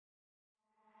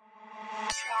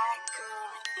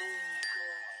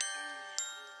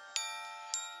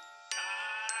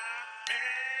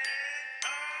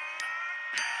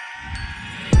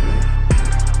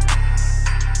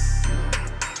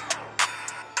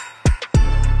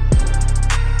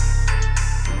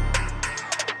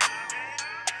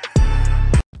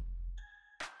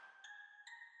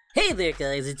there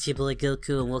guys, it's your boy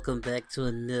Goku and welcome back to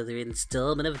another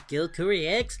installment of Goku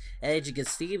Reacts. As you can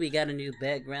see, we got a new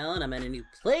background, I'm at a new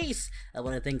place. I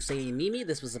want to thank Say Mimi,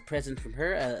 this was a present from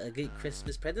her, a good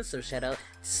Christmas present, so shout out to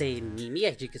Say Mimi.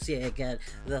 As you can see, I got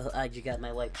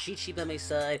my wife Chi-Chi by my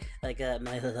side, I got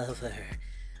my lover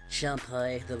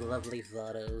Champai, the lovely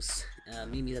Vados.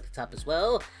 Mimi's at the top as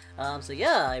well. So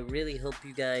yeah, I really hope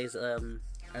you guys are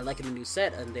liking the new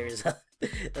set, and there's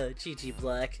Chi-Chi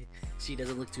Black. She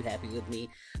doesn't look too happy with me.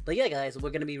 But yeah guys,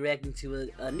 we're gonna be reacting to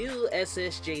a new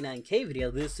SSJ9K video.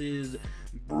 This is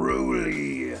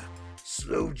Broly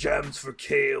Slow Jams for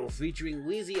Kale featuring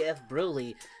Weezy F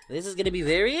Broly. This is gonna be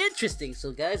very interesting.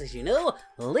 So guys, as you know,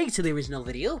 a link to the original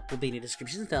video will be in the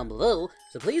description down below.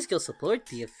 So please go support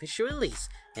the official release.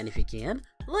 And if you can,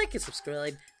 like and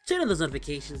subscribe, turn on those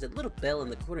notifications, that little bell in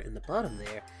the corner in the bottom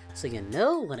there, so you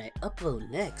know when I upload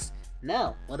next.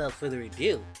 Now, without further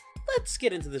ado, let's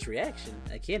get into this reaction.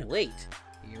 I can't wait.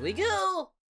 Here we go!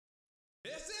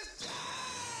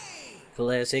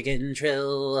 Classic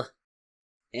intro.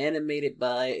 Animated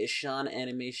by Sean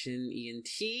Animation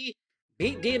ENT.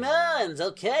 Beat Demons!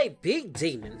 Okay, Beat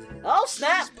Demons. Oh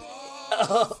snap!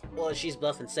 Oh, well, she's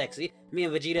buff and sexy. Me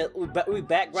and Vegeta, we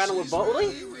backgrounded with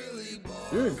Broly?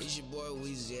 It's your boy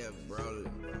Weezy F Broly.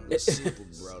 Super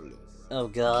Broly. Oh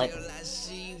god.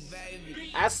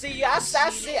 I see you, I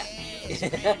see you.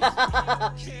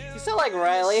 You sound like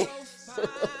Riley.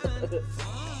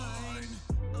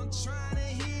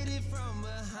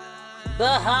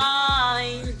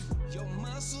 Behind. Your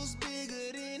muscles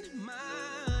bigger than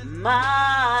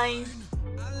mine.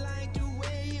 I like the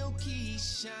way your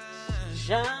keys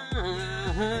shine.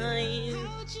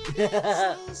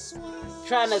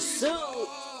 Trying to sue.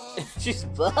 She's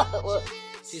buff.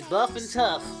 She's buff and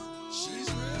tough.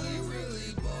 She's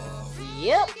really buff.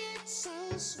 Yep.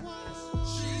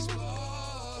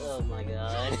 Oh my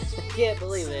god. I can't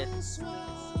believe it.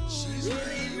 She's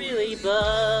really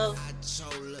buff.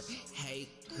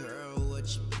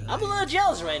 I'm a little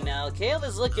jealous right now. Kale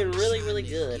is looking really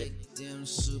good.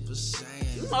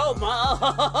 Oh my!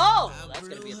 Oh, that's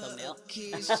gonna be a thumbnail.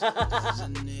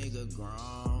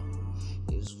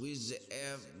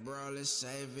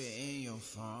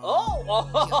 Oh!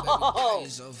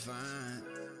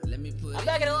 I'm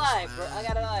not gonna lie, bro. I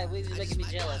gotta lie. Weezy's making me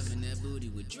jealous.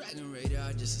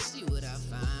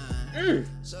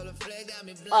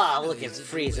 Oh, look at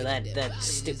Frieza, that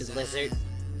stupid lizard.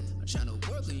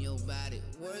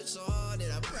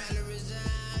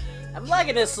 I'm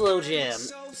liking this slow jam.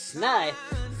 Snipe.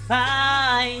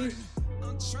 Fine.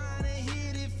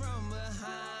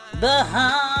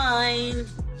 Behind.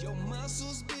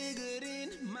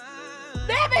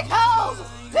 Namicles!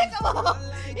 Piccolo!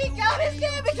 He got his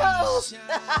Namicles!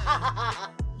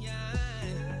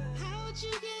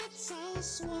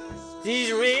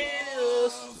 He's real.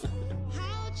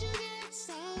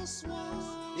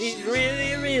 He's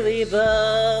really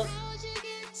buff.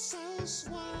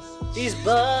 He's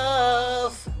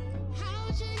buff.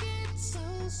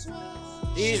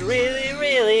 He's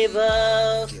really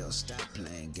buff. Kale, stop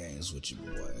playing games with your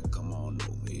boy. Come on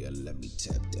over here, let me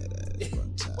tap that ass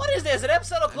one time. What is this? An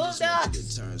episode of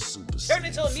Boondocks? Turned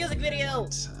into a music video.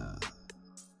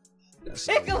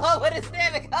 Piccolo with his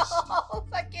Namicles.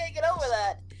 I can't get over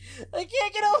that. I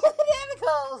can't get over the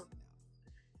Namicles.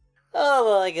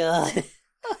 Oh my god.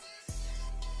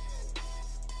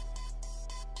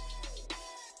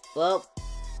 Well,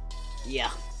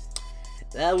 yeah,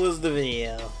 that was the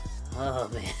video. Oh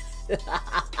man.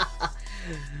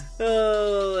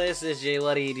 Oh, SSJ,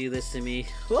 why do you do this to me?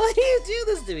 Why do you do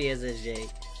this to me, SSJ?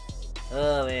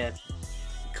 Oh man.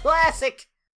 Classic!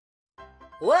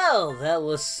 Well, that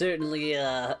was certainly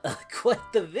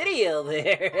quite the video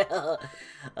there.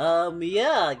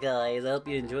 Yeah guys, I hope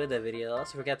you enjoyed that video. I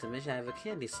also forgot to mention I have a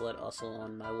candy slut also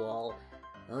on my wall.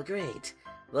 Oh great.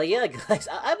 Well, yeah, guys,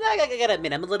 I gotta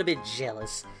admit, I'm a little bit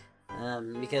jealous,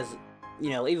 because, you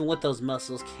know, even with those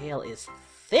muscles, Kale is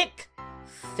thick,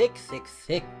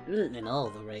 in all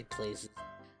the right places.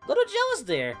 A little jealous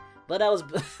there, but I was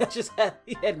just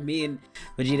happy he had me and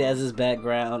Vegeta as his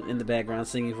background, in the background,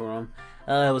 singing for him.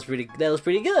 That was pretty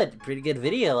good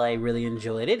video. I really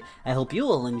enjoyed it. I hope you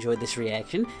all enjoyed this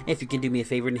reaction. If you can do me a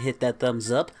favor and hit that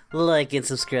thumbs up, like and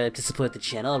subscribe to support the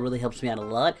channel, it really helps me out a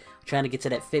lot. I'm trying to get to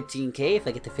that 15k. If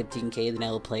I get to 15k, then I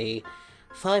will play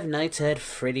Five Nights at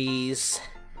Freddy's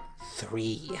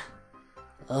 3.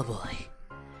 Oh boy.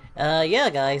 Yeah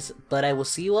guys, but I will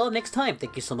see you all next time.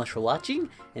 Thank you so much for watching.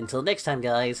 Until next time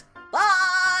guys,